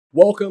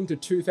Welcome to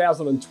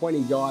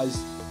 2020,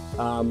 guys.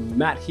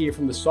 Matt here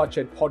from the Side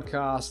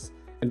podcast.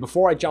 And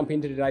before I jump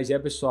into today's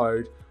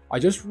episode, I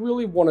just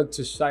really wanted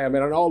to say, I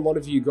know a lot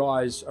of you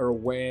guys are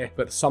aware,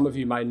 but some of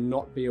you may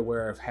not be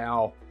aware of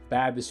how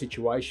bad the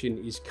situation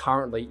is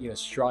currently in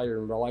Australia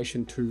in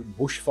relation to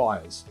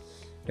bushfires.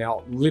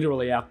 Now,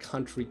 literally our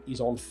country is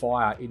on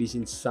fire. It is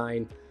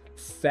insane.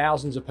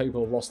 Thousands of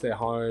people have lost their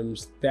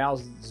homes.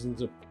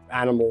 Thousands of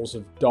animals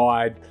have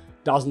died.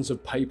 Dozens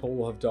of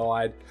people have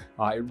died.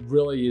 It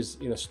really is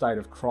in a state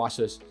of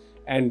crisis.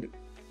 And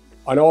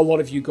I know a lot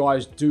of you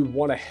guys do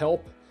want to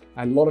help,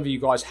 and a lot of you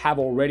guys have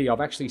already.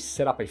 I've actually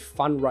set up a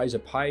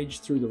fundraiser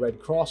page through the Red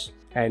Cross,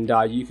 and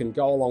you can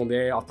go along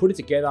there. I've put it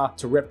together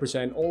to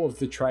represent all of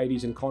the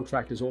tradies and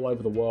contractors all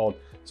over the world.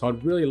 So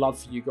I'd really love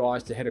for you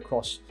guys to head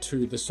across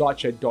to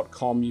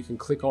thesiteshed.com. You can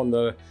click on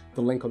the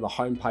link on the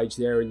homepage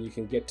there, and you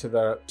can get to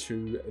the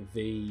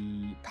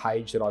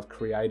page that I've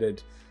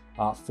created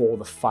for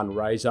the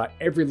fundraiser.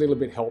 Every little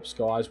bit helps,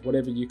 guys,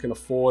 whatever you can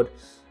afford.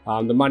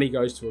 The money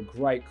goes to a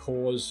great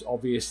cause,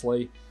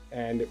 obviously,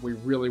 and we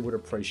really would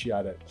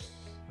appreciate it.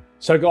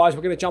 So guys,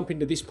 we're going to jump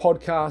into this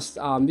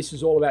podcast. This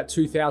is all about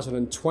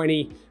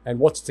 2020 and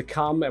what's to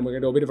come, and we're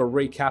going to do a bit of a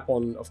recap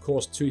on, of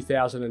course,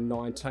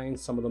 2019,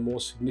 some of the more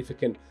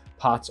significant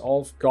parts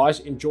of.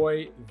 Guys,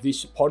 enjoy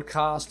this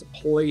podcast.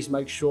 Please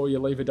make sure you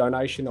leave a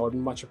donation.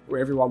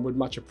 Everyone would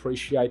much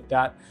appreciate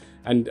that,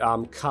 and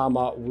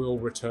karma will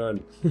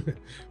return.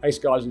 Thanks,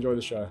 guys. Enjoy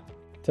the show.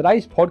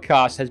 Today's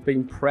podcast has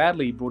been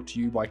proudly brought to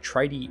you by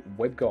Tradie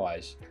Web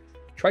Guys.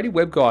 Tradie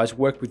Web Guys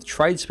work with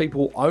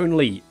tradespeople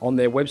only on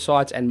their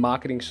websites and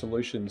marketing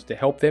solutions to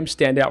help them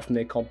stand out from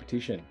their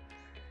competition.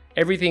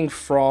 Everything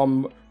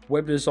from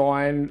web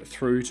design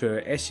through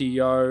to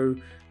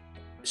SEO,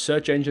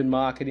 search engine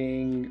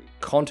marketing,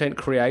 content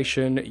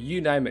creation,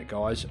 you name it,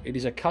 guys. It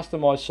is a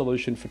customized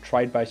solution for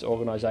trade-based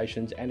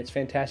organizations, and it's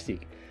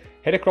fantastic.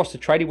 Head across to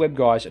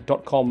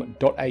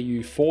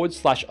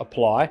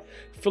tradiewebguys.com.au/apply,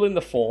 fill in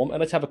the form, and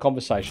let's have a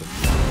conversation.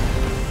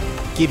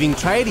 Giving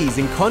tradies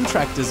and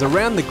contractors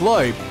around the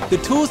globe the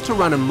tools to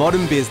run a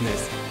modern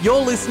business.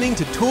 You're listening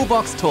to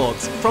Toolbox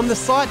Talks from the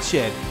Site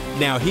Shed.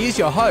 Now here's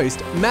your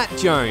host, Matt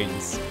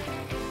Jones.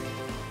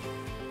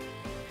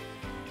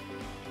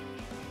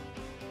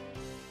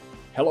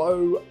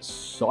 Hello,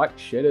 Site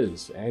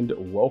Shedders, and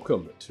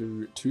welcome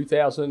to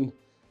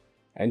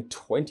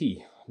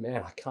 2020.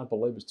 Man, I can't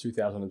believe it's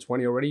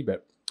 2020 already,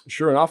 but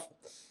sure enough,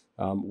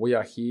 we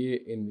are here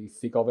in the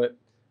thick of it.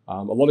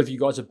 A lot of you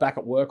guys are back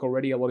at work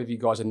already. A lot of you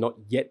guys are not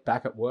yet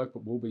back at work,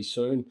 but will be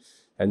soon.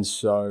 And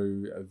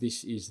so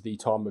this is the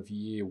time of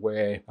year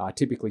where,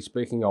 typically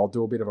speaking, I'll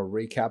do a bit of a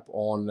recap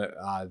on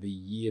the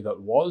year that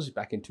was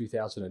back in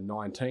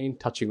 2019,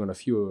 touching on a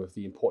few of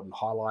the important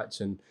highlights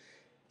and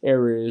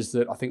areas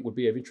that I think would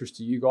be of interest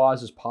to you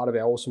guys as part of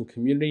our awesome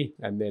community.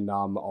 And then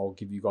I'll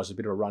give you guys a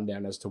bit of a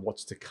rundown as to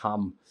what's to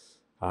come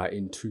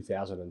in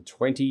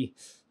 2020.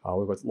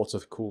 We've got lots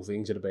of cool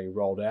things that are being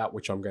rolled out,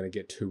 which I'm going to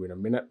get to in a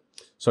minute.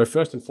 So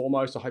first and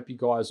foremost, I hope you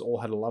guys all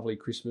had a lovely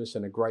Christmas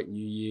and a great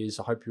New Year's.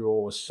 I hope you're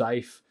all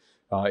safe.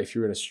 If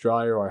you're in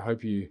Australia, I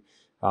hope you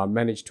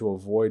managed to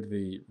avoid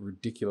the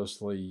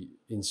ridiculously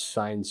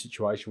insane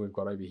situation we've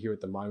got over here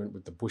at the moment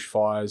with the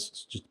bushfires.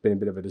 It's just been a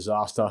bit of a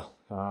disaster.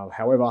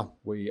 However,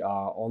 we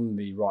are on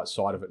the right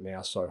side of it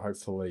now. So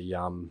hopefully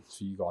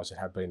for you guys that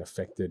have been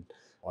affected,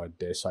 I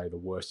dare say the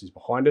worst is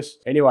behind us.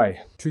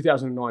 Anyway,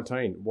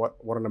 2019, what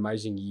an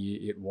amazing year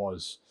it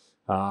was.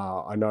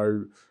 I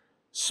know,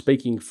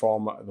 speaking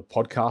from the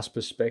podcast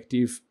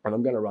perspective, and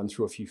I'm going to run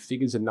through a few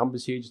figures and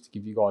numbers here just to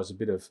give you guys a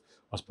bit of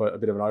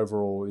an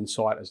overall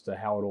insight as to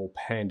how it all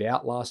panned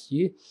out last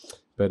year.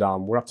 But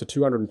we're up to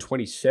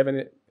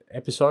 227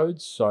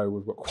 episodes, so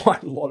we've got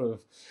quite a lot of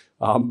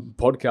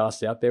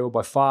podcasts out there. We're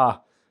by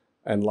far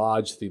and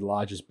large the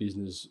largest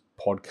business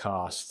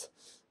podcast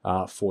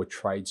for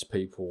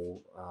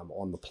tradespeople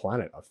on the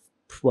planet.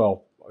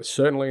 Well,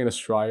 certainly in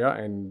Australia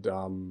and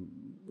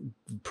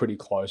pretty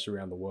close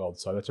around the world.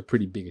 So that's a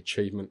pretty big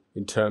achievement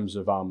in terms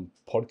of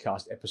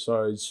podcast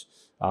episodes.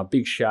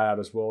 Big shout out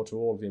as well to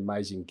all of the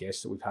amazing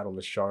guests that we've had on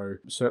the show.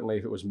 Certainly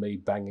if it was me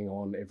banging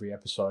on every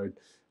episode,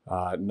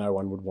 no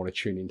one would want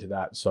to tune into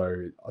that.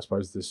 So I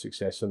suppose the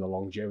success and the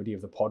longevity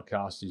of the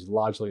podcast is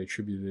largely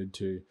attributed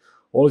to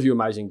all of you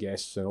amazing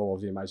guests and all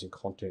of the amazing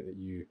content that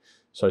you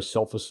so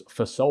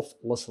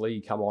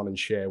selflessly come on and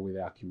share with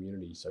our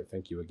community. So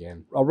thank you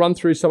again. I'll run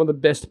through some of the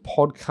best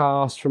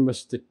podcasts from a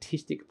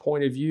statistic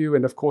point of view.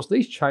 And of course,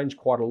 these change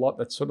quite a lot.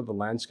 That's sort of the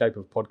landscape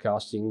of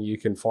podcasting. You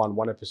can find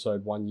one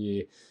episode one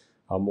year,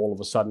 all of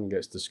a sudden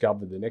gets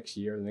discovered the next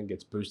year and then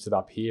gets boosted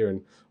up here.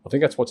 And I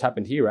think that's what's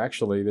happened here,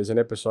 actually. There's an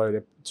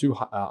episode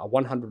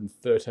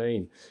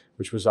 113,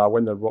 which was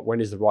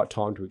when is the right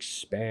time to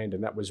expand?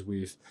 And that was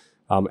with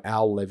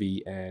Al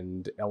Levy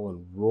and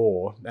Ellen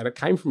Raw. And it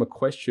came from a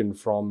question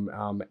from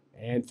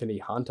Anthony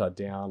Hunter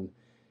down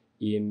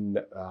in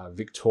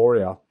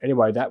Victoria.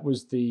 Anyway,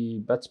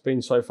 that's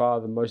been so far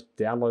the most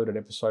downloaded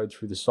episode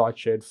through the Site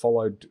Shed,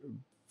 followed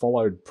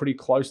followed pretty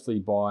closely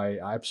by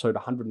episode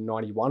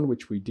 191,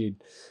 which we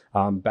did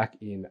back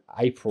in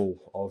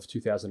April of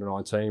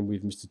 2019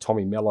 with Mr.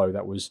 Tommy Mello.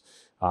 That was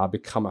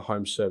Become a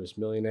Home Service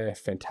Millionaire.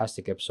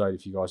 Fantastic episode.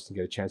 If you guys can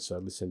get a chance to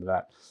listen to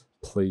that,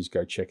 please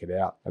go check it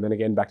out. And then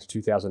again, back to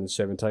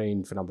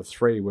 2017 for number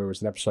 3, where it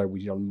was an episode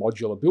we did on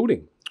modular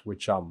building,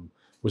 which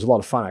was a lot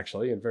of fun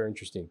actually and very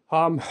interesting.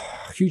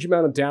 Huge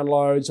amount of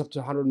downloads, up to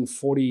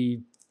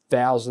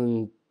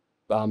 140,000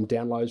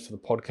 downloads for the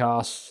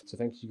podcast. So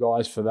thank you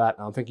guys for that.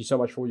 Thank you so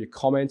much for all your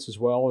comments as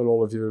well and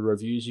all of your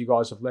reviews you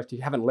guys have left. If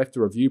you haven't left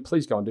a review,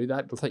 please go and do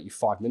that. It'll take you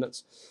 5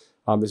 minutes.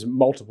 There's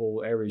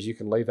multiple areas you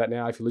can leave that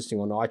now. If you're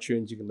listening on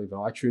iTunes, you can leave an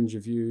iTunes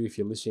review. If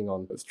you listen to it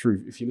on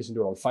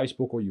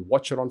Facebook or you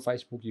watch it on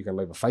Facebook, you can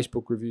leave a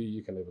Facebook review.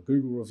 You can leave a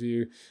Google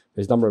review.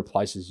 There's a number of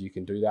places you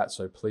can do that.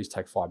 So please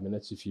take 5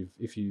 minutes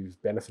if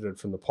you've benefited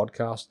from the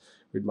podcast.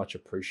 We'd much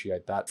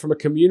appreciate that. From a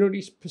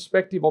community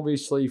perspective,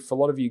 obviously, for a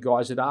lot of you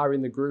guys that are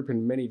in the group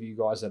and many of you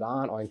guys that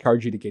aren't, I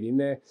encourage you to get in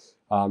there.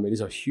 It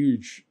is a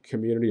huge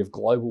community of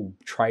global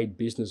trade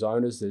business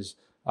owners. There's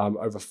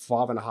over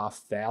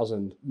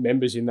 5,500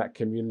 members in that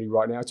community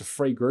right now. It's a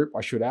free group,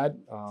 I should add,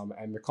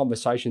 and the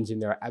conversations in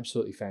there are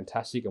absolutely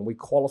fantastic, and we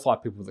qualify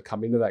people that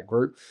come into that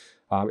group.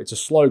 It's a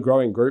slow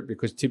growing group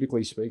because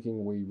typically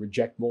speaking, we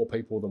reject more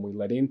people than we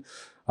let in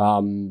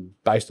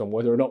based on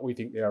whether or not we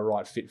think they're a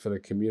right fit for the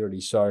community.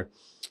 So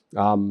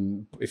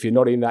if you're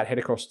not in that, head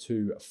across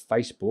to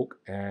Facebook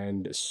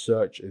and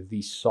search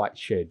The Site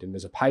Shed. And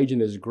there's a page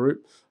and there's a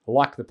group.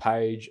 Like the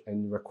page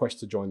and request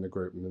to join the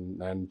group,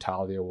 and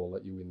Talia will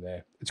let you in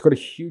there. It's got a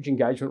huge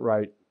engagement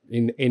rate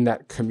in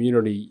that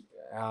community,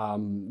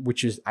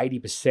 which is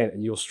 80%,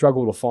 and you'll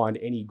struggle to find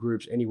any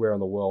groups anywhere in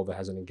the world that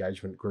has an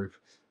engagement rate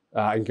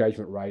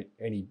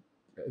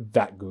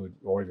that good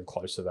or even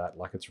close to that.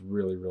 Like, it's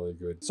really, really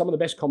good. Some of the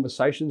best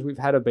conversations we've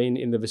had have been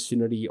in the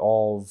vicinity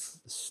of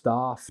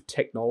staff,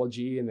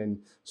 technology, and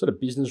then sort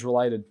of business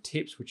related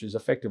tips, which is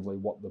effectively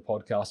what the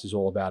podcast is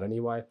all about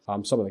anyway.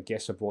 Some of the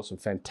guests have brought some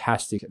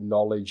fantastic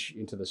knowledge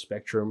into the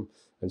spectrum,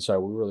 and so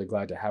we're really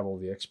glad to have all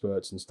the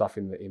experts and stuff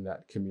in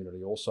that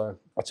community also.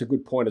 That's a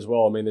good point as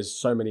well. I mean, there's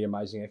so many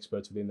amazing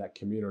experts within that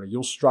community.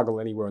 You'll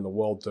struggle anywhere in the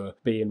world to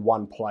be in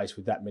one place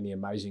with that many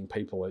amazing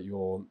people at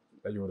your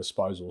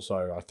disposal.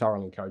 So I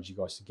thoroughly encourage you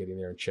guys to get in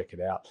there and check it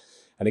out.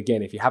 And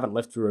again, if you haven't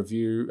left a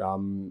review,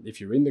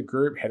 if you're in the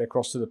group, head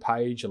across to the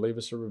page and leave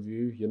us a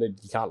review. You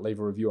can't leave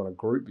a review on a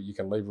group, but you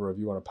can leave a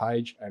review on a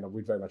page, and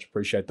we'd very much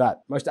appreciate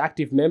that. Most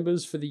active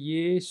members for the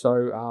year.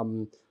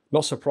 So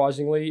not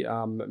surprisingly,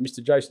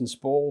 Mr. Jason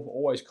Spall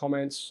always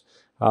comments.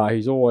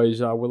 He's always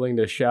willing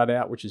to shout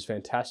out, which is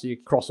fantastic.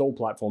 Across all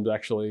platforms,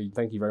 actually.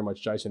 Thank you very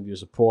much, Jason, for your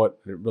support.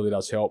 It really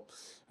does help.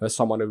 As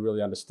someone who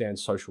really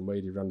understands social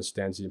media, who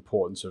understands the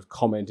importance of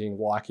commenting,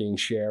 liking,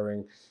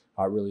 sharing,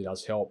 it really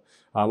does help.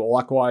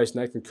 Likewise,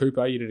 Nathan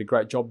Cooper, you did a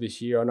great job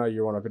this year. I know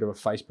you're on a bit of a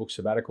Facebook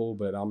sabbatical,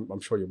 but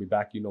I'm sure you'll be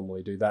back. You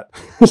normally do that.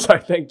 So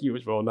thank you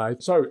as well,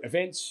 Nate. So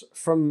events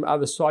from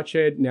the Site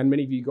Shed. Now,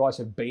 many of you guys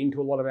have been to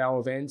a lot of our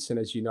events, and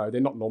as you know,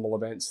 they're not normal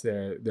events.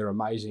 They're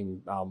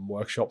amazing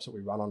workshops that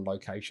we run on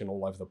location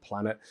all over the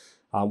planet.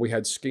 We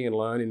had Ski and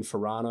Learn in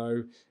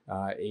Ferrano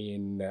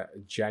in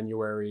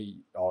January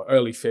or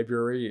early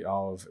February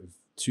of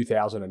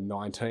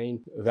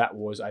 2019. That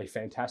was a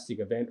fantastic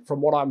event. From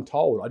what I'm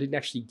told, I didn't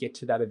actually get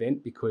to that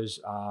event because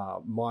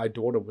my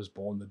daughter was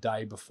born the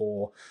day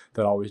before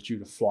that I was due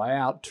to fly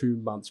out, 2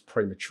 months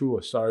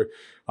premature. So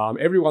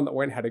everyone that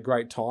went had a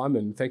great time,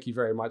 and thank you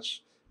very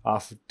much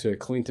to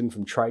Clinton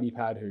from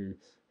Tradespeople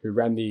who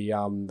ran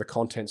the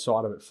content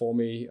side of it for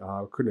me.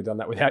 Couldn't have done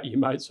that without you,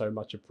 mate, so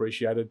much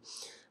appreciated.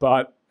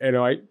 But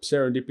anyway,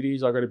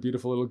 serendipities, I got a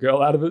beautiful little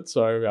girl out of it,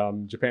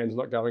 so Japan's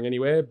not going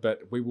anywhere, but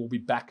we will be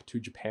back to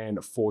Japan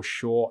for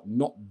sure.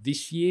 Not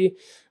this year,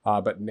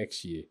 but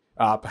next year.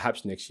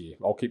 Perhaps next year.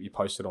 I'll keep you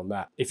posted on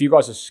that. If you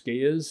guys are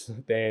skiers,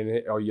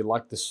 or you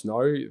like the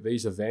snow,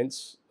 these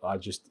events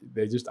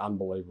they're just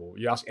unbelievable.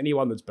 You ask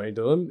anyone that's been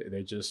to them,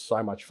 they're just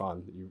so much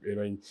fun.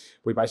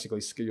 We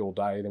basically ski all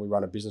day, and then we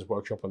run a business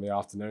workshop in the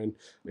afternoon.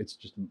 It's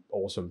just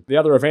awesome. The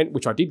other event,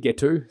 which I did get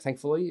to,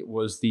 thankfully,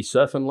 was the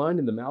Surf and Learn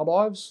in the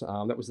Maldives.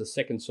 That was the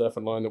second Surf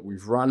and Learn that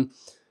we've run.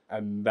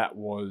 And that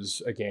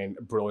was, again,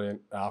 brilliant.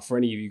 For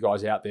any of you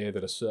guys out there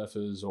that are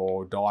surfers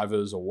or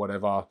divers or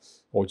whatever,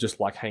 or just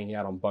like hanging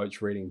out on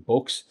boats reading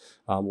books,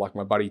 like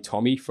my buddy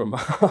Tommy from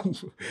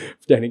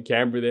down in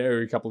Canberra there,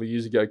 who a couple of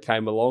years ago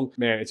came along.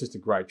 Man, it's just a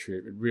great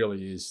trip. It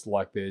really is.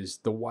 Like, the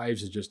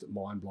waves are just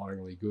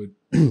mind-blowingly good.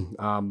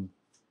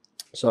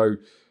 So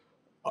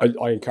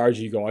I encourage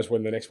you guys,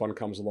 when the next one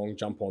comes along,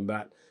 jump on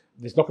that.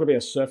 There's not going to be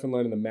a Surf and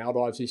Learn in the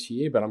Maldives this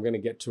year, but I'm going to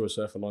get to a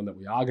Surf and Learn that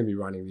we are going to be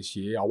running this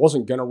year. I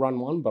wasn't going to run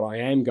one, but I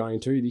am going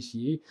to this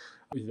year.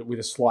 with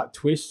a slight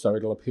twist, so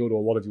it'll appeal to a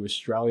lot of you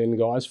Australian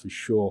guys for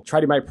sure.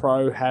 Trading Mate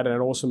Pro had an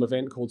awesome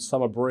event called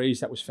Summer Breeze.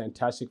 That was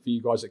fantastic for you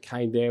guys that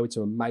came there with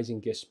some amazing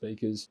guest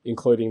speakers,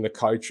 including the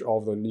coach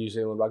of the New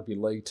Zealand Rugby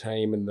League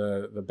team and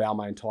the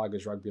Balmain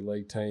Tigers Rugby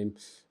League team,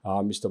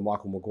 Mr.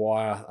 Michael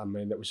Maguire. I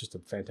mean, that was just a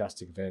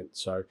fantastic event.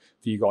 So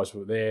for you guys who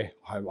were there,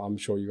 I'm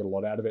sure you got a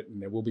lot out of it, and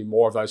there will be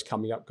more of those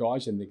coming up,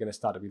 guys, and they're going to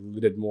start to be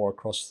littered more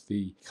across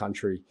the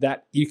country.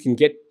 That you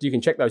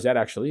can check those out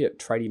actually at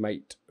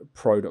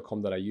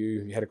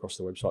tradespeople.com.au. You head across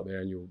the website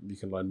there and you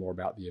can learn more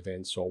about the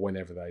events, or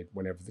whenever they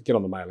get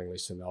on the mailing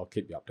list, and they'll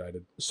keep you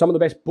updated. Some of the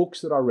best books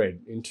that I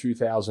read in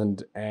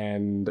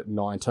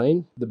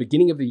 2019. The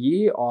beginning of the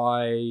year,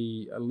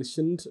 I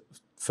listened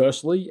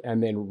firstly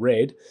and then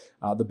read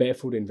The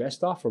Barefoot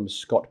Investor from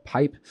Scott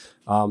Pape.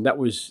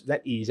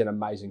 That is an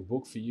amazing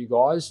book for you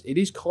guys. It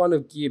is kind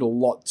of geared a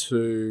lot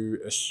to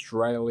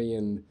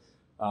Australian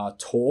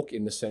talk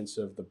in the sense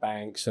of the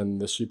banks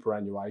and the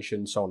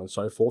superannuation, so on and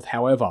so forth.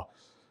 However,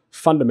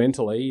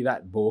 fundamentally,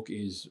 that book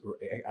is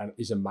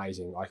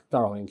amazing. I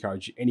thoroughly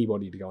encourage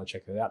anybody to go and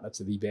check that out. That's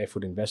The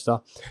Barefoot Investor.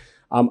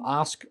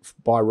 Ask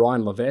by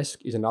Ryan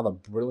Levesque is another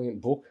brilliant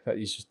book. That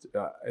is just,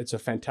 it's a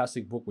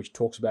fantastic book which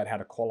talks about how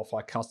to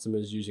qualify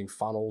customers using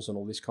funnels and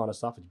all this kind of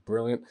stuff. It's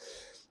brilliant.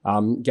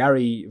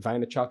 Gary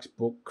Vaynerchuk's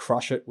book,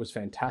 Crush It, was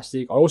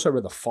fantastic. I also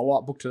read the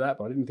follow-up book to that,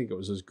 but I didn't think it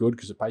was as good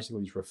because it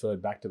basically just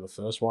referred back to the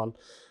first one.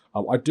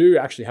 I do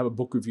actually have a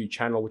book review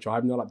channel, which I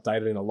have not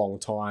updated in a long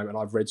time, and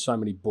I've read so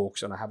many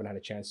books and I haven't had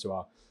a chance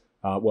to,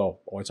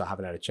 once I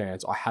haven't had a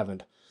chance, I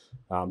haven't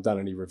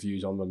done any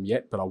reviews on them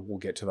yet, but I will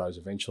get to those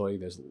eventually.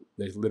 There's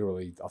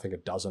literally, I think, a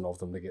dozen of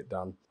them to get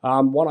done.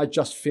 One I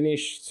just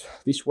finished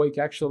this week,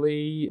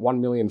 actually,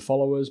 1 Million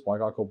Followers by a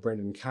guy called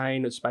Brendan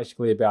Kane. It's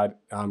basically about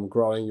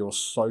growing your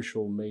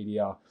social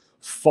media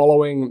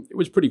following. It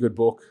was a pretty good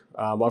book.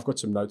 I've got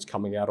some notes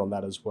coming out on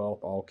that as well.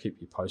 I'll keep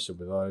you posted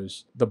with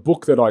those. The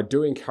book that I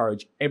do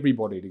encourage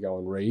everybody to go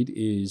and read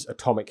is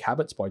Atomic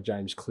Habits by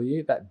James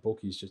Clear. That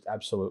book is just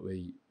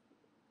absolutely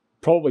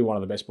probably one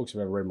of the best books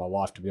I've ever read in my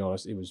life, to be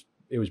honest.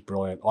 It was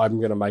brilliant. I'm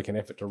going to make an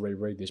effort to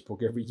reread this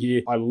book every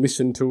year. I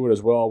listen to it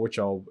as well, which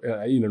I'll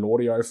in an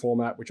audio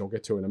format, which I'll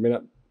get to in a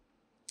minute.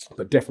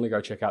 But definitely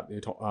go check out the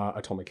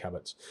Atomic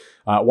Habits.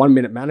 1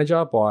 Minute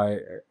Manager by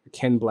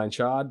Ken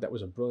Blanchard. That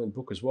was a brilliant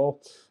book as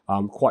well.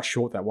 Quite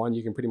short, that one.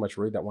 You can pretty much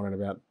read that one in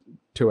about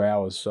 2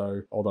 hours.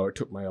 So, although it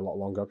took me a lot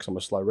longer because I'm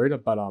a slow reader,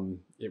 but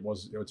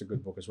it's a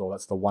good book as well.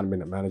 That's the 1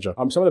 Minute Manager.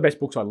 Some of the best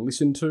books I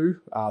listened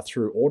to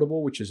through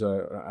Audible, which is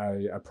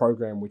a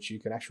program which you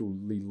can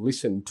actually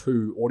listen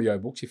to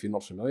audiobooks if you're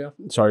not familiar.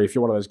 So if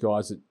you're one of those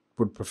guys that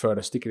would prefer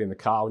to stick it in the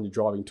car when you're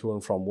driving to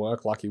and from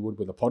work like you would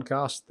with a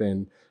podcast,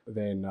 then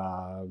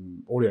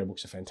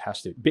audiobooks are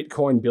fantastic.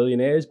 Bitcoin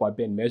Billionaires by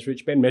Ben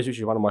Mesrich. Ben Mesrich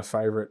is one of my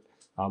favorite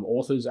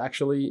authors,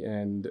 actually,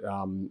 and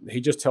he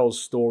just tells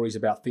stories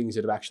about things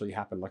that have actually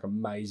happened, like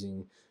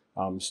amazing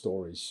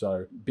stories.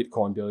 So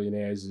Bitcoin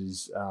Billionaires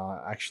is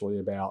actually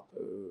about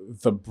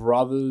the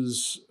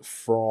brothers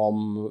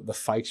from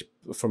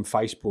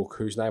Facebook,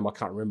 whose name I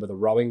can't remember, the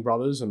Rowing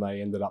brothers, and they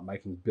ended up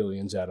making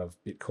billions out of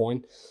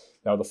Bitcoin.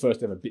 They were the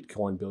first ever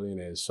Bitcoin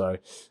billionaires. So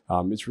it's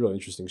a really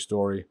interesting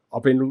story.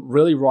 I've been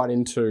really right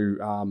into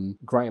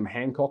Graham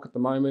Hancock at the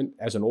moment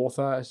as an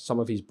author. Some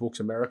of his books,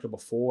 America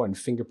Before and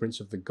Fingerprints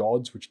of the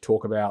Gods, which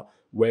talk about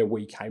where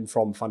we came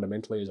from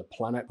fundamentally as a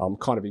planet. I'm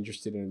kind of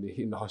interested in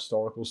the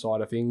historical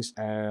side of things.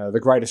 The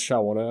Greatest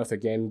Show on Earth,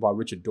 again, by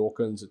Richard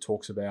Dawkins. It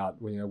talks about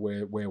where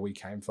we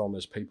came from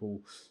as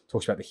people,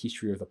 talks about the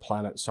history of the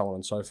planet, so on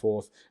and so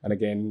forth. And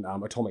again,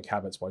 Atomic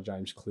Habits by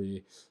James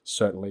Clear,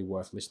 certainly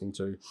worth listening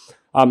to.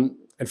 And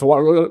for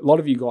a lot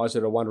of you guys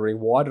that are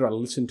wondering, why did I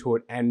listen to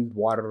it and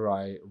why did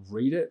I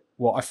read it?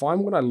 Well, I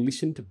find when I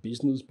listen to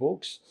business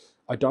books,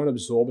 I don't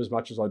absorb as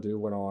much as I do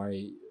when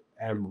I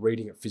am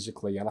reading it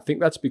physically. And I think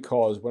that's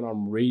because when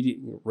I'm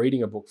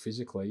reading a book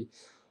physically,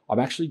 I'm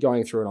actually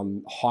going through and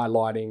I'm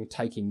highlighting,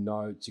 taking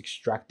notes,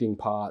 extracting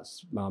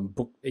parts,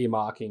 book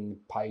earmarking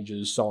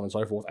pages, so on and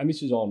so forth. And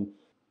this is on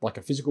like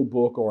a physical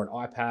book or an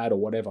iPad or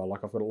whatever.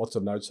 Like I've got lots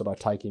of notes that I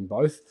take in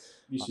both.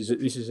 This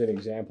is an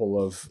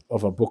example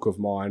of a book of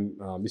mine.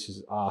 This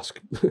is Ask.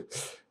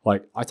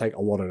 Like I take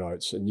a lot of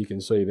notes, and you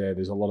can see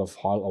there's a lot of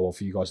well,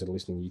 for you guys that are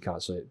listening, you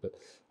can't see it, but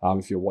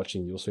if you're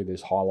watching, you'll see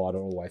there's highlighter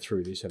all the way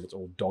through this, and it's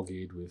all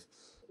dog-eared with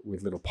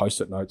little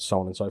post-it notes, so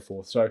on and so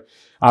forth. So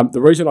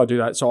the reason I do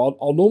that, so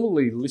I'll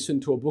normally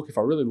listen to a book if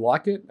I really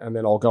like it, and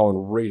then I'll go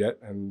and read it,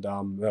 and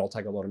then I'll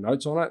take a lot of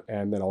notes on it,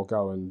 and then I'll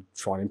go and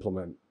try and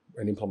implement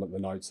the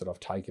notes that I've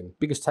taken.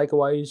 Biggest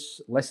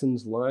takeaways,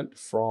 lessons learnt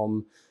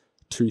from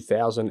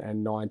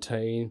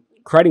 2019,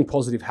 creating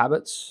positive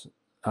habits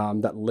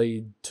that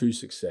lead to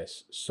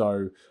success.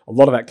 So a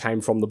lot of that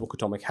came from the book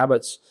Atomic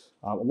Habits.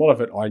 A lot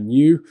of it I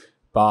knew,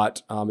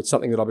 but it's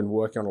something that I've been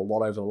working on a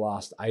lot over the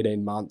last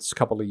 18 months,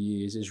 couple of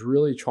years, is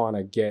really trying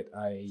to get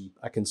a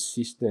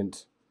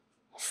consistent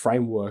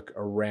framework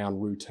around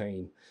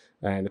routine.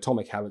 And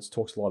Atomic Habits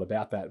talks a lot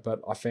about that.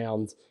 But I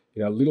found,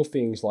 little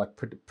things like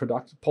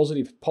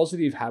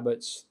positive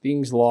habits,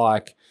 things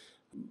like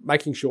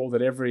making sure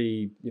that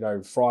every,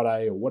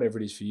 Friday or whatever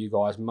it is for you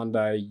guys,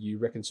 Monday, you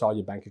reconcile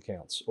your bank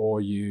accounts,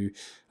 or you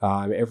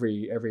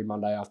every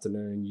Monday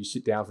afternoon you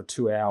sit down for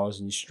 2 hours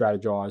and you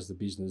strategize the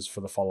business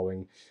for the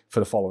following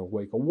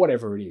week, or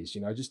whatever it is.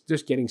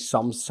 Just getting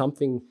some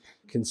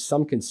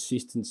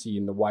consistency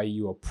in the way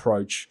you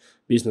approach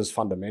business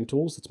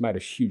fundamentals. It's made a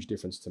huge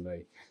difference to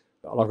me.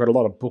 And I've got a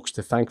lot of books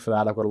to thank for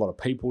that. I've got a lot of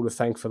people to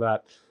thank for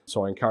that.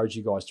 So I encourage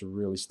you guys to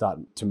really start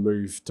to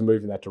move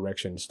in that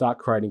direction. Start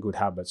creating good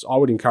habits. I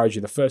would encourage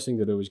you, the first thing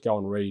to do is go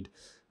and read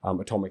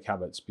Atomic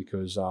Habits,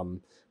 because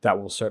that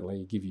will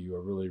certainly give you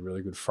a really,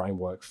 really good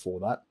framework for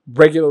that.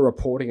 Regular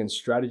reporting and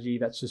strategy,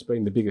 that's just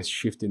been the biggest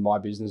shift in my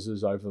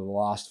businesses over the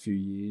last few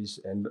years.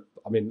 And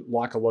I mean,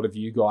 like a lot of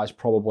you guys,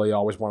 probably I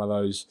was one of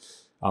those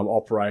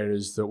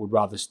operators that would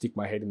rather stick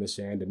my head in the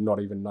sand and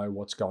not even know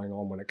what's going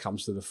on when it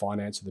comes to the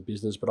finance of the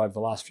business. But over the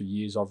last few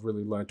years, I've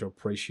really learned to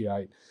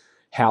appreciate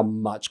how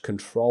much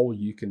control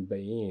you can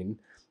be in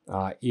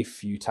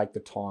if you take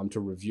the time to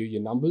review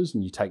your numbers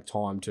and you take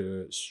time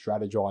to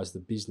strategize the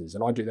business.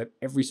 And I do that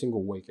every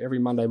single week. Every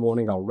Monday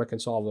morning, I'll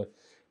reconcile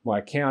my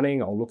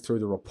accounting. I'll look through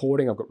the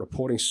reporting. I've got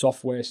reporting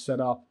software set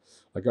up.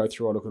 I go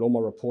through, I look at all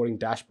my reporting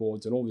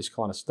dashboards and all this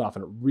kind of stuff.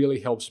 And it really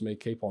helps me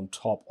keep on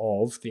top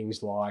of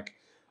things like,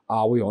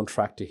 are we on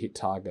track to hit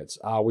targets?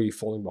 Are we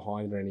falling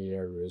behind in any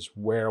areas?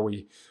 What are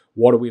we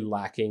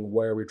lacking?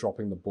 Where are we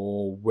dropping the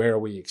ball? Where are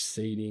we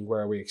exceeding? Where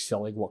are we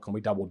excelling? What can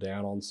we double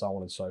down on? So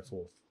on and so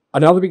forth.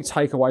 Another big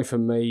takeaway for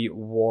me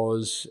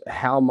was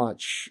how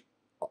much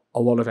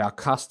a lot of our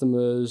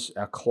customers,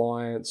 our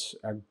clients,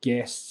 our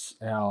guests,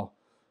 our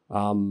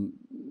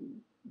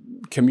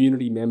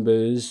community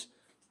members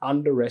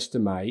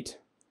underestimate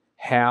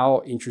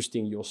how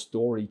interesting your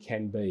story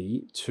can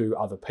be to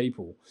other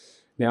people.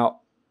 Now,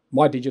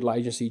 my digital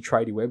agency,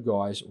 Tradie Web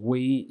Guys,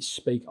 we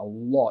speak a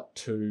lot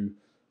to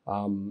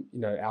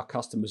our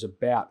customers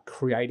about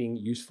creating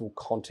useful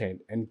content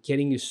and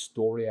getting your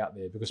story out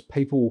there, because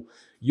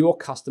your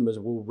customers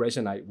will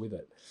resonate with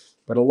it.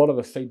 But a lot of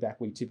the feedback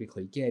we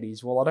typically get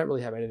is, well, I don't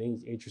really have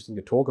anything interesting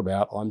to talk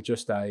about. I'm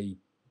just a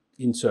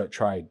insert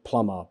trade,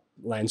 plumber,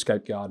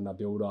 landscape gardener,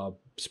 builder,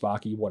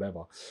 sparky,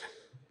 whatever.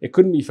 It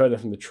couldn't be further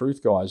from the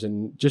truth, guys.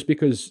 And just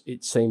because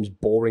it seems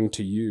boring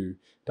to you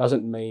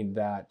doesn't mean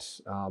that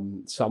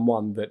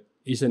someone that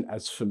isn't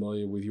as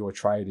familiar with your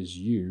trade as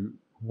you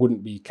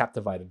wouldn't be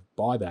captivated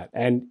by that.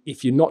 And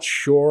if you're not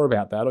sure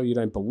about that, or you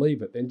don't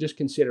believe it, then just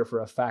consider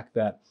for a fact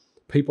that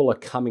people are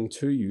coming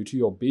to you, to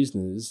your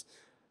business.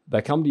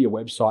 They come to your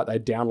website, they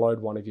download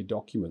one of your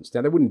documents.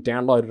 Now, they wouldn't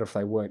download it if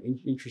they weren't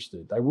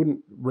interested. They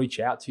wouldn't reach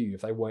out to you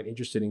if they weren't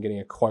interested in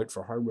getting a quote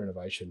for home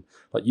renovation.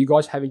 But you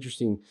guys have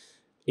interesting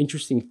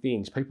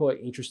things. People are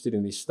interested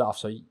in this stuff.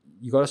 So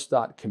you got to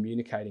start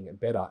communicating it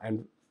better.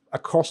 And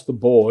across the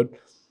board,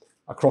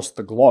 across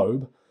the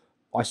globe,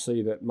 I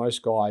see that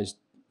most guys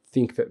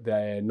think that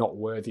they're not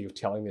worthy of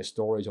telling their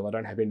stories, or they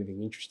don't have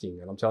anything interesting.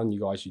 And I'm telling you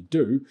guys, you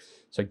do.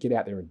 So get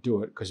out there and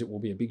do it, because it will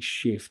be a big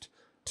shift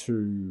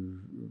to,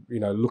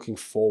 looking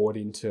forward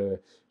into,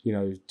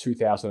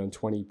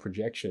 2020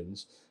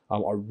 projections. I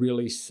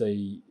really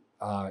see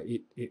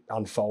it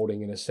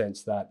unfolding in a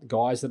sense that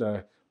guys that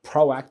are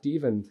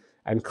proactive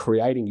and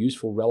creating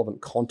useful,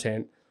 relevant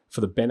content for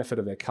the benefit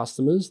of their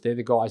customers, they're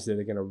the guys that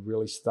are going to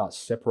really start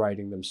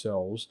separating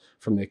themselves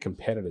from their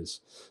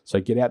competitors. So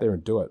get out there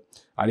and do it.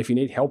 And if you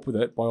need help with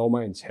it, by all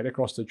means, head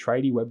across to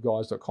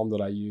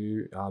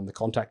tradiewebguys.com.au, the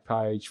contact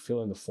page,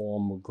 fill in the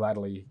form. We'll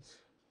gladly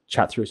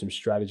chat through some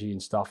strategy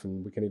and stuff,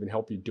 and we can even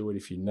help you do it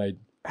if you need.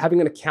 Having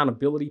an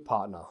accountability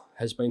partner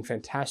has been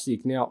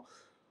fantastic. Now,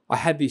 I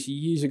had this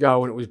years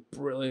ago and it was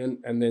brilliant.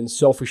 And then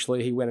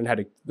selfishly, he went and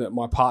had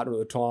my partner at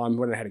the time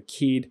went and had a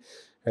kid.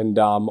 And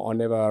I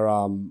never,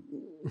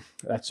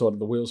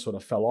 the wheels sort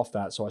of fell off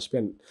that. So I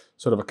spent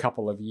sort of a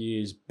couple of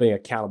years being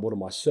accountable to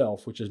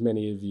myself, which, as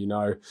many of you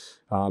know,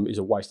 is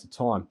a waste of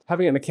time.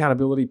 Having an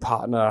accountability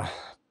partner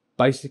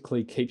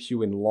basically keeps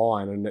you in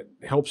line, and it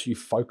helps you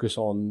focus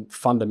on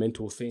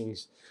fundamental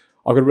things.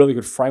 I've got a really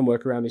good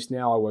framework around this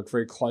now. I work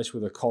very close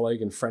with a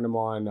colleague and friend of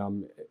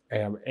mine,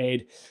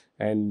 Ed,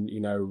 and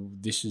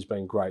this has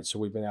been great. So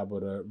we've been able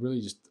to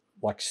really just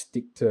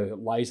stick to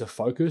laser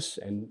focus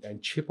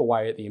and chip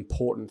away at the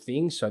important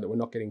things, so that we're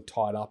not getting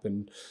tied up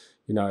and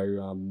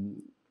we're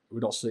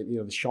not seeing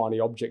the shiny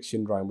object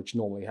syndrome, which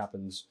normally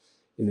happens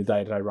in the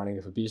day-to-day running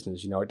of a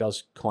business. It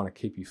does kind of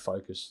keep you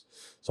focused.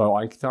 So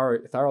I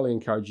thoroughly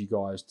encourage you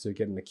guys to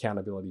get an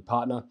accountability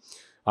partner.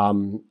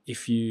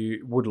 If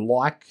you would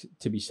like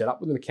to be set up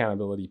with an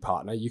accountability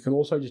partner, you can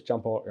also just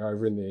jump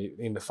over in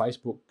the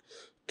Facebook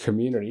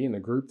community, in the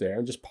group there,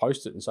 and just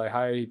post it and say,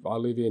 hey, I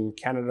live in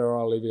Canada,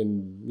 I live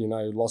in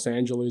Los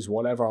Angeles,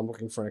 whatever, I'm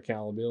looking for an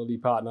accountability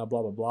partner,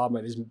 blah blah blah.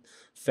 Mate, there's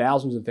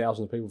thousands and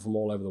thousands of people from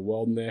all over the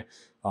world in there.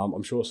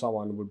 I'm sure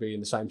someone would be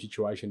in the same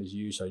situation as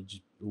you, so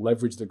just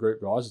leverage the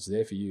group, guys. It's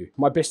there for you.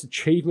 My best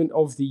achievement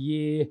of the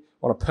year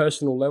on a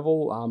personal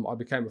level, I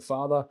became a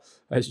father,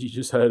 as you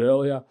just heard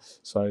earlier,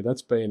 so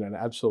that's been an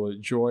absolute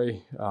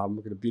joy.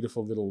 We've got a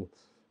beautiful little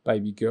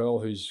baby girl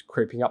who's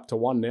creeping up to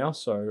one now,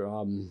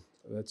 so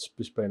that's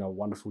just been a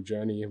wonderful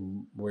journey,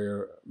 and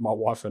where my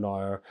wife and I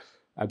are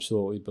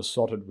absolutely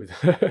besotted with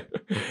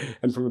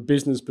and from a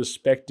business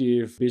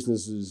perspective,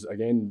 business has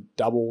again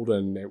doubled,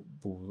 and it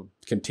will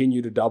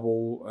continue to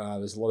double.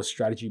 There's a lot of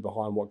strategy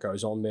behind what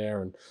goes on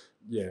there, and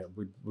yeah,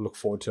 we look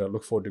forward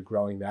to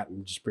growing that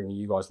and just bringing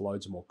you guys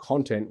loads of more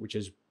content, which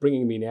is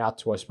bringing me now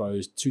to, I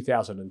suppose,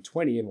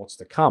 2020 and what's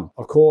to come.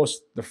 Of course,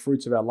 the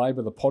fruits of our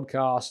labor, the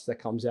podcast that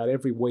comes out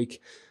every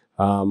week.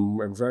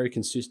 We're very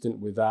consistent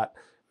with that.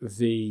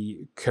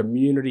 The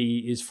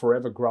community is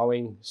forever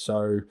growing.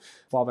 So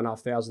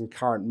 5,500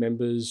 current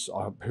members.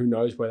 Who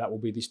knows where that will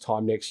be this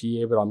time next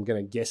year, but I'm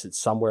going to guess it's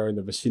somewhere in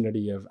the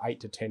vicinity of 8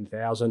 to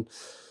 10,000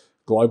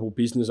 global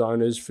business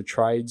owners for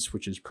trades,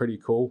 which is pretty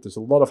cool. There's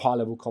a lot of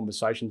high-level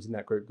conversations in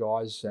that group,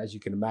 guys, as you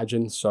can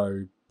imagine.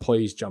 So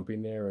please jump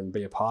in there and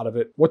be a part of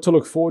it. What to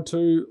look forward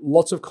to,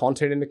 lots of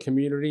content in the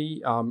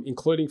community,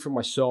 including for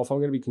myself. I'm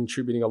going to be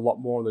contributing a lot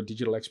more on the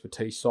digital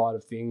expertise side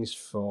of things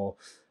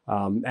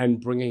and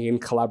bringing in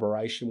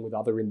collaboration with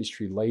other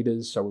industry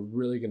leaders. So we're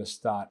really going to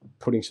start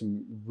putting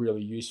some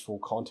really useful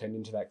content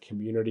into that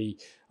community,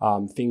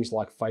 things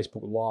like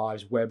Facebook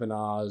Lives,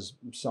 webinars,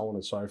 so on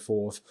and so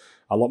forth,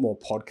 a lot more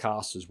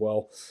podcasts as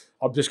well.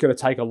 I'm just going to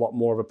take a lot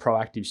more of a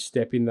proactive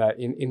step in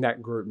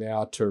that group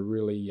now to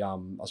really, I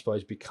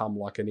suppose, become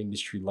like an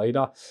industry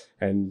leader.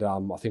 And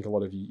I think a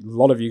lot of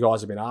you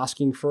guys have been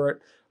asking for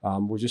it.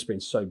 We've just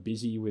been so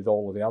busy with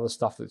all of the other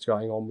stuff that's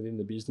going on within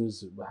the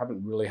business. We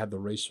haven't really had the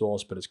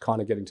resource, but it's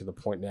kind of getting to the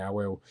point now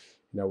where,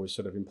 we're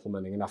sort of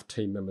implementing enough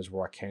team members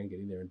where I can get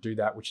in there and do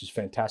that, which is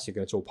fantastic.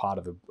 And it's all part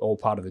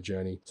of the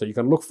journey. So you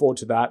can look forward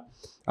to that.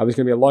 There's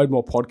going to be a load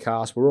more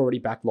podcasts. We're already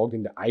backlogged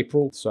into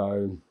April.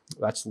 So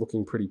that's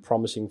looking pretty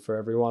promising for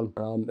everyone.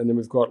 And then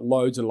we've got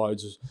loads and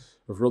loads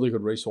of really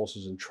good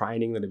resources and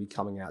training that will be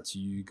coming out to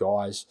you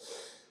guys.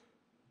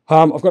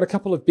 I've got a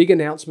couple of big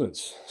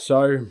announcements.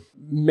 So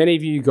many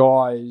of you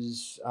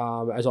guys,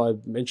 as I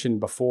mentioned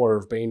before,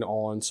 have been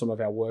on some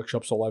of our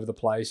workshops all over the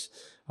place.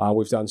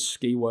 We've done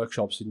ski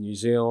workshops in New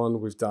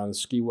Zealand. We've done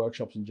ski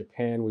workshops in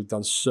Japan. We've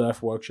done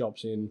surf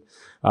workshops in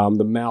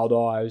the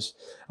Maldives.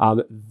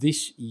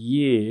 This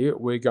year,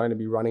 we're going to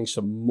be running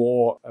some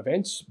more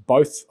events,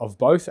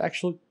 both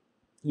actually.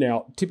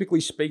 Now,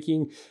 typically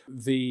speaking,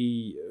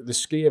 the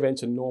ski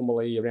events are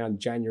normally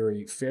around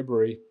January,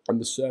 February, and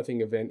the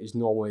surfing event is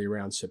normally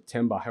around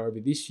September.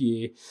 However, this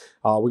year,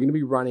 we're going to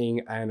be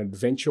running an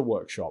adventure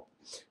workshop,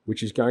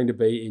 which is going to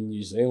be in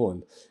New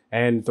Zealand.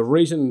 And the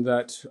reason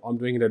that I'm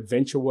doing an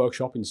adventure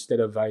workshop instead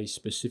of a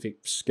specific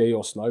ski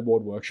or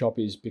snowboard workshop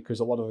is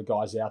because a lot of the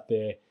guys out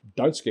there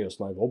don't ski or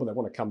snowboard, but they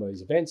want to come to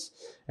these events.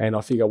 And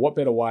I figure what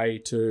better way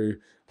to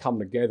come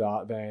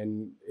together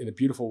than in the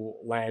beautiful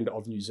land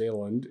of New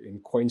Zealand in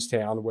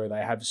Queenstown, where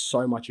they have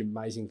so many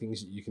amazing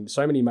things that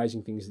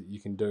you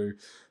can do.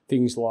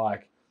 Things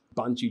like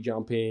bungee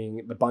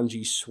jumping, the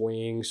bungee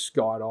swing,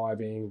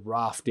 skydiving,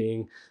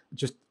 rafting,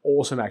 just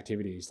awesome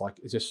activities. Like,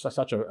 it's just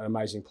such an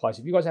amazing place.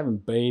 If you guys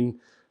haven't been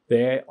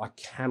there, I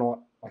cannot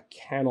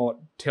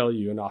tell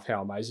you enough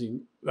how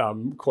amazing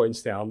the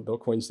Queenstown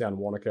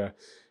Wanaka,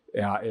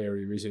 our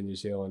area, is in New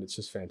Zealand. It's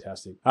just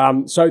fantastic.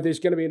 So there's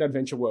going to be an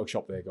adventure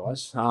workshop there,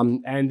 guys.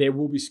 And there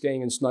will be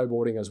skiing and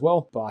snowboarding as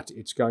well, but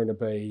it's going to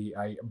be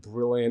a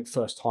brilliant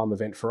first time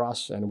event for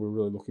us. And we're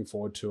really looking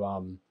forward to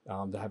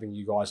having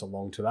you guys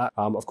along to that.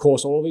 Of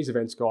course, all of these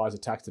events, guys, are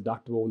tax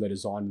deductible and they're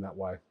designed in that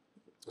way.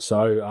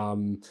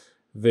 So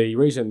the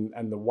reason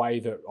and the way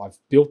that I've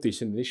built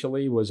this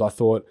initially was I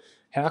thought,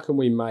 how can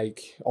we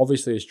make,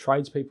 obviously as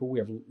tradespeople, we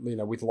have,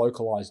 with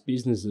localized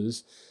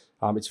businesses,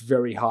 it's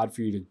very hard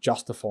for you to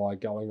justify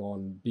going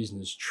on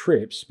business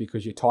trips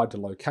because you're tied to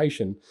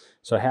location.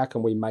 So how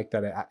can we make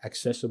that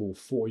accessible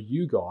for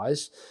you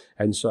guys?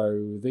 And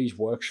so these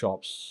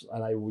workshops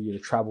enable you to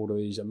travel to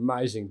these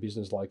amazing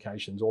business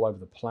locations all over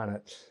the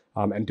planet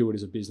and do it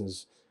as a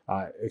business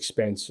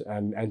expense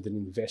and an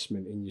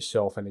investment in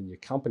yourself and in your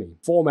company.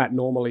 Format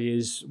normally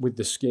is with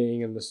the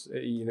skiing and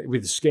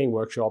with the skiing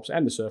workshops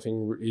and the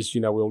surfing is,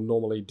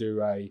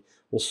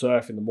 we'll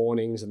surf in the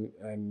mornings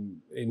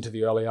and into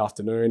the early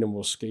afternoon, and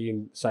we'll ski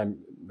in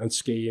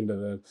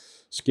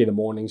the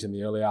mornings in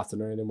the early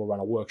afternoon, and we'll run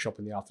a workshop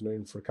in the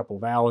afternoon for a couple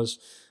of hours,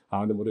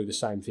 and then we'll do the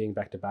same thing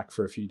back to back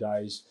for a few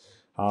days.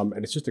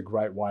 And it's just a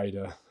great way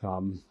to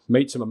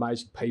meet some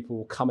amazing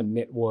people, come and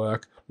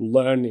network,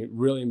 learn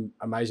really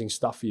amazing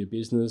stuff for your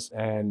business,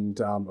 and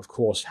of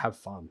course, have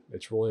fun.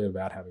 It's really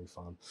about having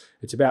fun.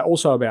 It's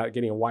also about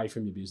getting away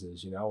from your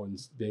business, and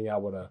being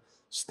able to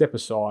step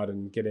aside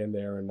and get in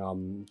there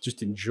and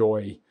just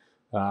enjoy,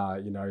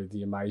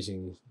 the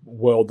amazing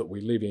world that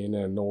we live in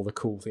and all the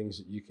cool things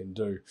that you can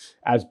do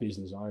as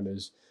business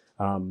owners.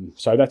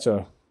 So that's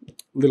a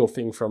little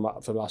thing from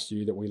us to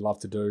you that we love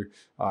to do.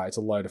 It's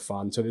a load of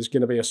fun. So there's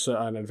going to be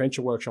an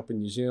adventure workshop in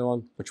New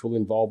Zealand, which will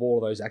involve all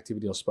of those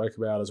activities I spoke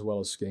about, as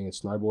well as skiing and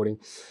snowboarding.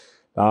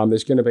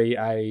 There's going to be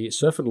a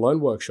surf and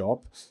learn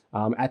workshop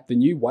at the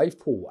new wave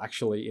pool,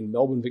 actually, in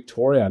Melbourne,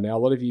 Victoria. Now, a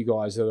lot of you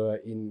guys that are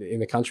in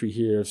the country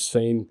here have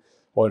seen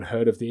or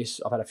heard of this.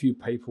 I've had a few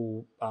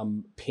people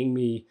ping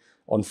me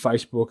on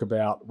Facebook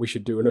about we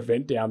should do an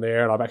event down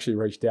there, and I've actually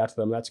reached out to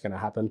them. That's going to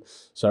happen.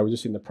 So we're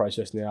just in the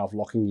process now of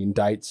locking in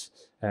dates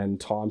and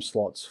time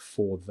slots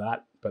for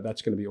that. But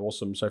that's going to be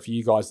awesome. So for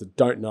you guys that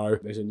don't know,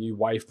 there's a new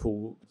wave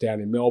pool down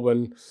in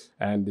Melbourne,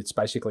 and it's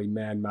basically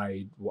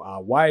man-made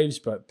waves,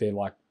 but they're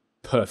like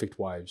perfect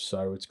waves.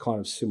 So it's kind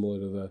of similar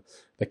to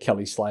the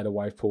Kelly Slater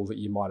wave pool that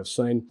you might have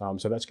seen.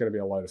 So that's going to be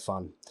a load of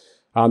fun.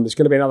 There's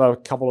going to be another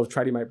couple of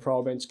Tradie Mate Pro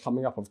events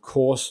coming up, of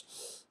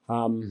course.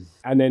 And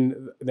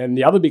then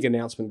the other big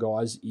announcement,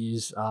 guys,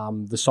 is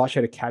the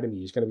SiteShed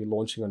Academy is going to be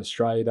launching on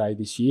Australia Day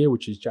this year,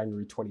 which is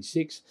January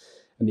 26th.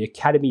 And the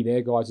Academy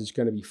there, guys, is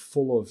going to be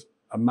full of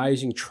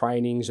amazing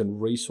trainings and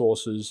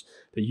resources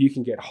that you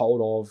can get hold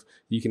of,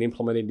 you can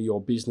implement into your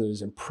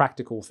business, and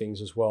practical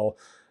things as well.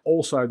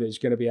 Also, there's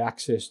going to be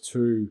access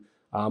to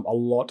a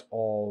lot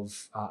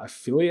of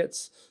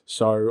affiliates.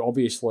 So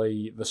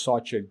obviously, the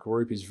SiteShed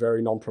group is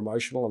very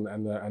non-promotional,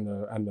 and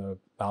the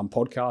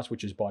podcast,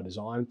 which is by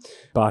design.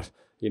 But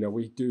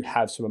we do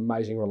have some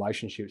amazing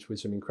relationships with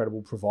some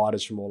incredible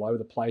providers from all over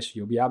the place. So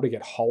you'll be able to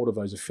get hold of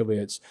those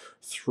affiliates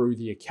through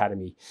the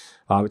Academy.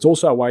 It's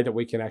also a way that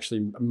we can actually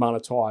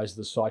monetize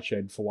the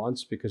SiteShed for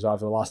once, because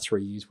over the last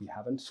 3 years we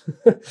haven't.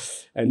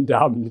 And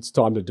it's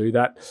time to do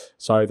that.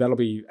 So that'll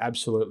be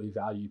absolutely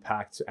value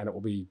packed, and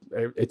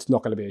it's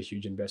not going to be a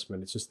huge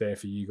investment. It's just there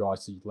for you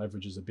guys to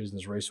leverage as a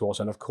business resource.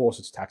 And of course,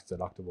 it's tax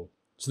deductible.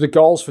 So the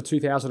goals for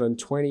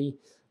 2020,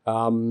 we're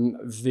going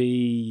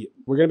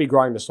to be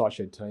growing the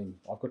SiteShed team.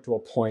 I've got to a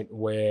point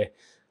where,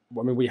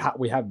 we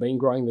have been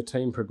growing the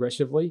team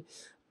progressively,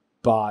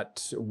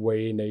 but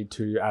we need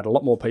to add a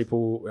lot more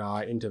people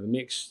into the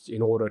mix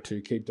in order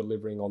to keep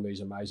delivering on these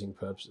amazing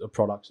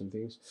products and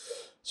things.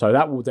 So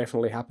that will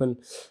definitely happen.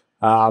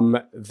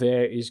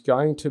 There is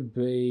going to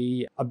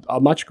be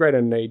a much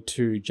greater need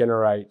to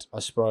generate, I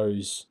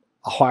suppose,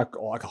 a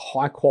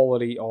high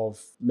quality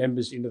of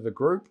members into the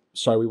group.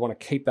 So we want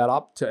to keep that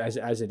up to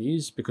as it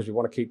is, because we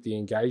want to keep the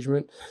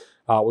engagement.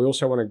 We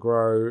also want to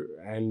grow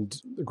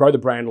the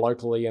brand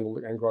locally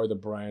and grow the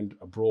brand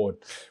abroad.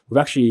 We've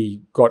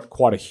actually got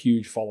quite a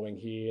huge following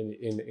here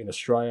in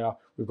Australia.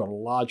 We've got a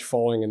large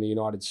following in the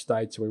United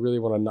States, and we really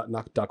want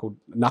to double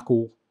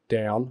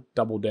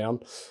down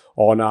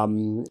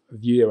on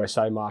the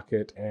USA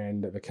market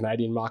and the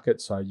Canadian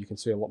market. So you can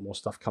see a lot more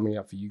stuff coming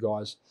up for you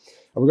guys.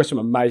 And we've got some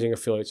amazing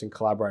affiliates and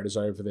collaborators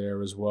over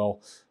there as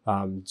well.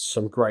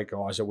 Some great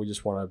guys that we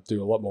just want to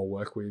do a lot more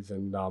work with,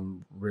 and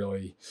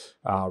really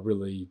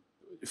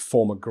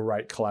form a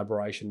great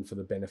collaboration for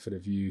the benefit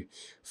of you,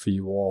 for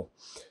you all.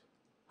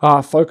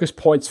 Focus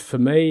points for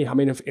me.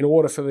 In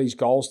order for these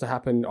goals to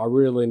happen, I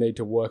really need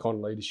to work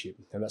on leadership.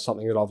 And that's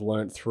something that I've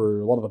learned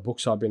through a lot of the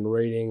books I've been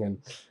reading, and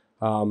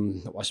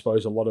I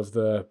suppose a lot of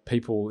the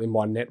people in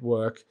my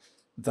network.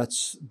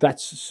 That's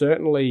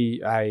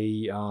certainly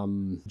a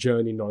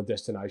journey, not a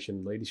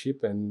destination,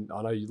 leadership. And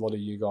I know a lot of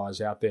you guys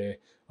out there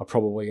are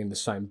probably in the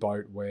same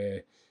boat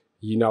where,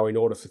 in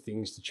order for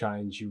things to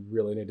change, you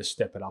really need to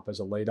step it up as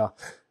a leader.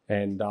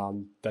 And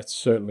that's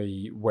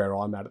certainly where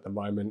I'm at the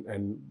moment.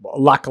 And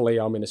luckily,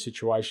 I'm in a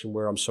situation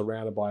where I'm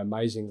surrounded by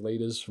amazing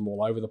leaders from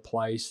all over the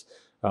place.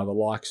 The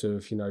likes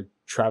of,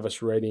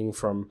 Travis Redding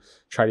from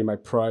Tradie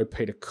Mate Pro,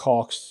 Peter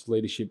Cox,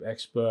 leadership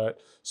expert,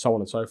 so on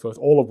and so forth,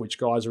 all of which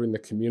guys are in the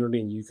community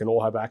and you can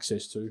all have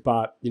access to.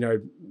 But,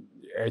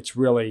 it's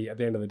really, at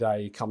the end of the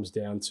day, it comes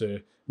down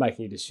to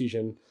making a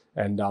decision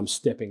and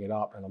stepping it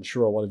up. And I'm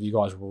sure a lot of you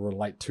guys will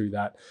relate to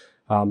that.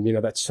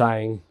 That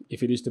saying,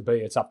 if it is to be,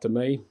 it's up to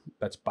me.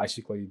 That's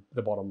basically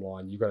the bottom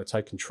line. You've got to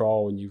take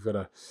control, and you've got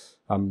to,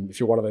 if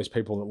you're one of those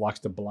people that likes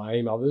to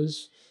blame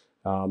others,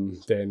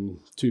 then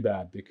too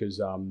bad,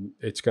 because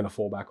it's going to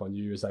fall back on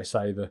you. As they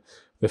say,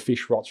 the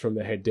fish rots from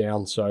the head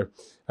down. So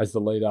as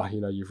the leader,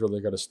 you've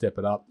really got to step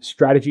it up.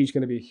 Strategy is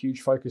going to be a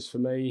huge focus for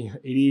me.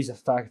 It is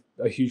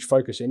a huge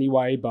focus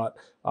anyway, but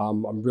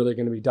I'm really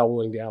going to be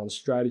doubling down on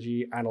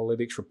strategy,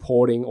 analytics,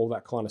 reporting, all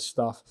that kind of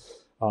stuff.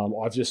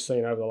 I've just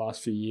seen over the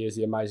last few years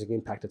the amazing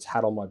impact it's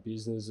had on my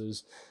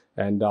businesses,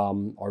 and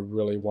I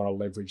really want to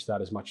leverage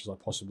that as much as I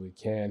possibly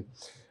can.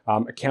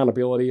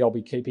 Accountability, I'll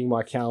be keeping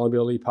my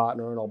accountability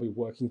partner, and I'll be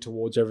working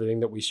towards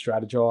everything that we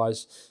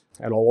strategize.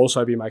 And I'll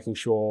also be making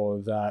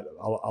sure that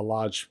I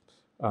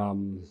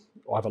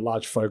have a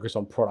large focus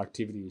on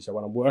productivity. So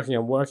when I'm working,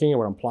 I'm working, and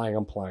when I'm playing,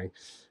 I'm playing.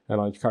 And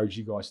I encourage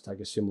you guys to take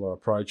a similar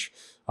approach.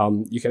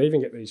 You can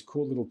even get these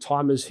cool little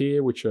timers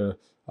here, which are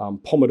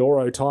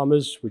Pomodoro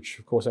timers, which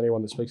of course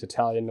anyone that speaks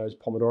Italian knows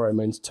Pomodoro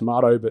means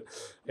tomato, but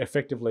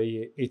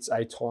effectively it's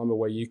a timer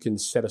where you can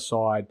set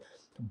aside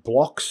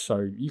blocks.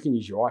 So you can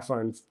use your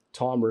iPhone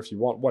timer if you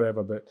want,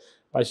 whatever, but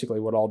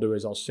basically what I'll do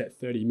is I'll set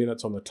 30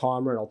 minutes on the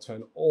timer, and I'll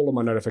turn all of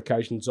my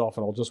notifications off,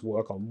 and I'll just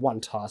work on one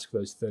task for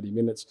those 30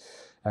 minutes.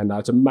 And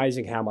it's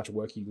amazing how much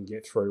work you can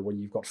get through when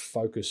you've got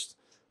focused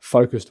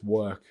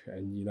work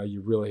and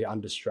you're really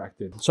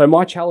undistracted. So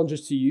my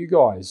challenges to you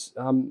guys,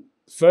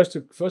 first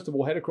of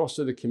all, head across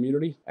to the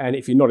community. And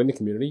if you're not in the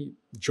community,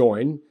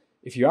 join.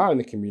 If you are in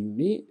the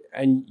community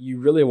and you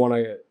really want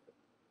to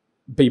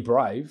be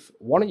brave,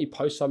 why don't you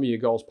post some of your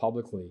goals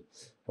publicly?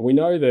 And And we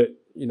know that,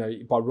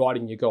 by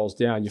writing your goals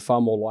down, you're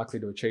far more likely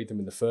to achieve them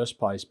in the first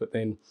place. But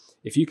then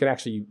if you can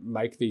actually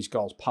make these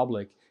goals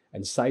public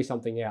and say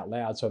something out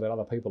loud so that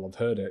other people have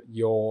heard it,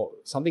 you're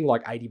something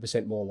like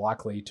 80% more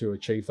likely to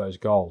achieve those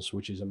goals,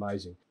 which is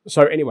amazing.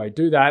 So anyway,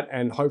 do that,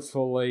 and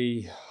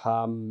hopefully,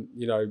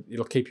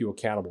 it'll keep you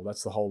accountable.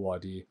 That's the whole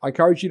idea. I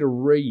encourage you to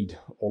read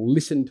or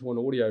listen to an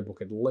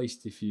audiobook at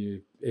least if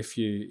you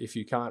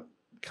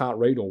can't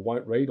read or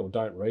won't read or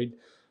don't read.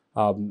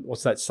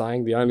 What's that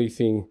saying? The only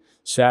thing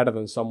sadder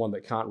than someone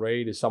that can't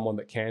read is someone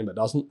that can but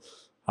doesn't.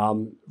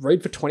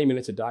 Read for 20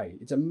 minutes a day.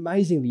 It's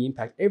amazing the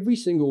impact. Every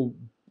single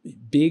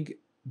big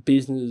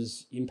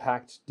business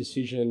impact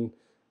decision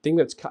thing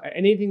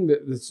anything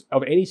that's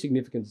of any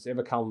significance that's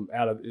ever come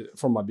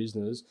from my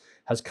business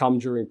has come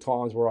during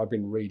times where I've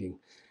been reading.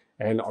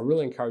 And I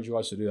really encourage you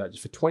guys to do that.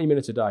 Just for 20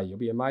 minutes a day, you'll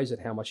be amazed at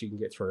how much you can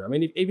get through. I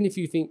mean, even if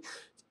you think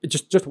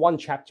just one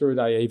chapter a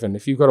day, even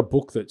if you've got a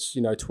book that's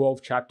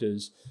 12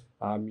 chapters,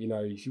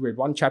 if you read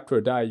one chapter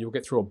a day, you'll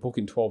get through a book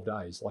in 12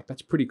 days. Like,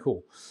 that's pretty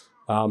cool.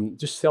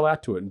 Just sell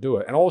out to it and do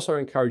it. And I also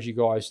encourage you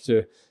guys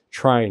to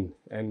train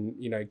and,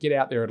 get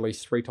out there at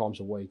least 3 times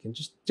a week and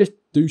just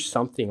do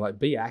something. Like,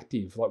 be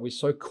active. Like, we're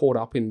so caught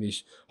up in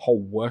this whole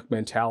work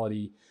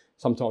mentality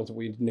sometimes that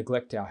we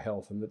neglect our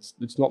health, and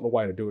it's not the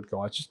way to do it,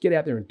 guys. Just get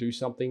out there and do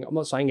something. I'm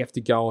not saying you have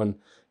to go and,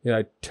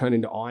 turn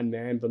into Iron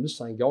Man, but I'm just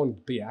saying go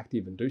and be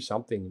active and do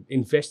something.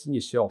 Invest in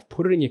yourself.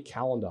 Put it in your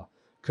calendar.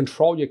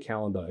 Control your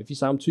calendar. If you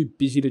say I'm too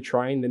busy to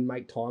train, then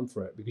make time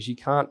for it, because you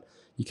can't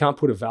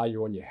put a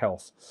value on your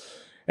health.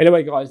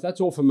 Anyway, guys,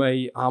 that's all for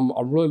me. I'm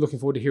really looking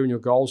forward to hearing your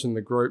goals in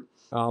the group.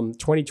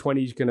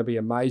 2020 is going to be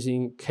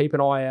amazing. Keep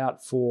an eye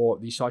out for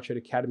the SiteShed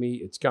Academy.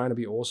 It's going to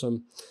be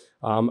awesome.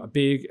 A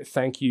big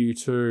thank you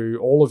to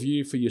all of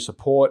you for your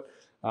support.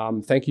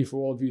 Thank you for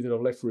all of you that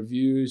have left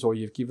reviews, or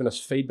you've given us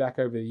feedback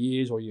over the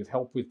years, or you've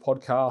helped with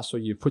podcasts, or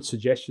you've put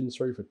suggestions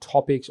through for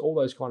topics. All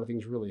those kind of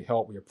things really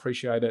help. We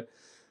appreciate it.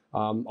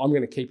 I'm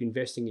going to keep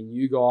investing in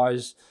you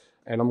guys,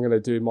 and I'm going to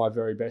do my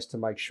very best to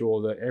make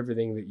sure that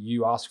everything that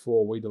you ask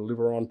for, we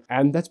deliver on.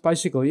 And that's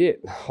basically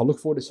it. I look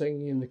forward to seeing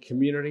you in the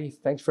community.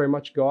 Thanks very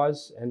much,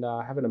 guys, and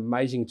have an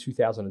amazing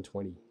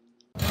 2020.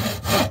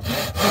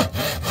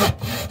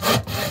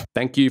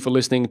 Thank you for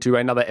listening to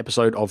another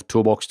episode of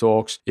Toolbox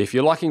Talks. If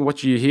you're liking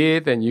what you hear,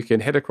 then you can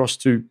head across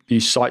to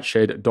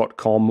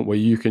thesiteshed.com, where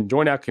you can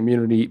join our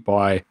community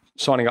by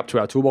signing up to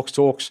our Toolbox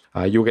Talks.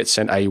 You'll get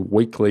sent a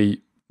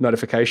weekly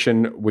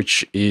notification,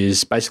 which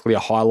is basically a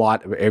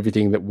highlight of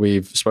everything that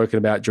we've spoken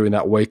about during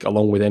that week,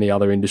 along with any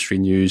other industry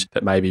news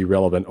that may be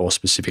relevant or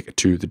specific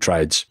to the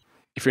trades.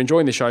 If you're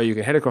enjoying the show, you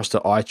can head across to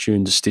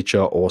iTunes,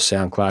 Stitcher, or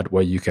SoundCloud,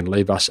 where you can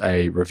leave us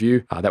a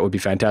review. That would be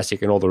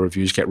fantastic, and all the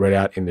reviews get read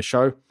out in the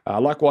show.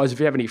 Likewise, if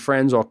you have any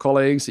friends or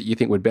colleagues that you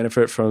think would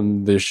benefit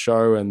from this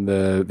show and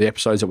the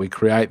episodes that we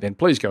create, then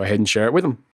please go ahead and share it with them.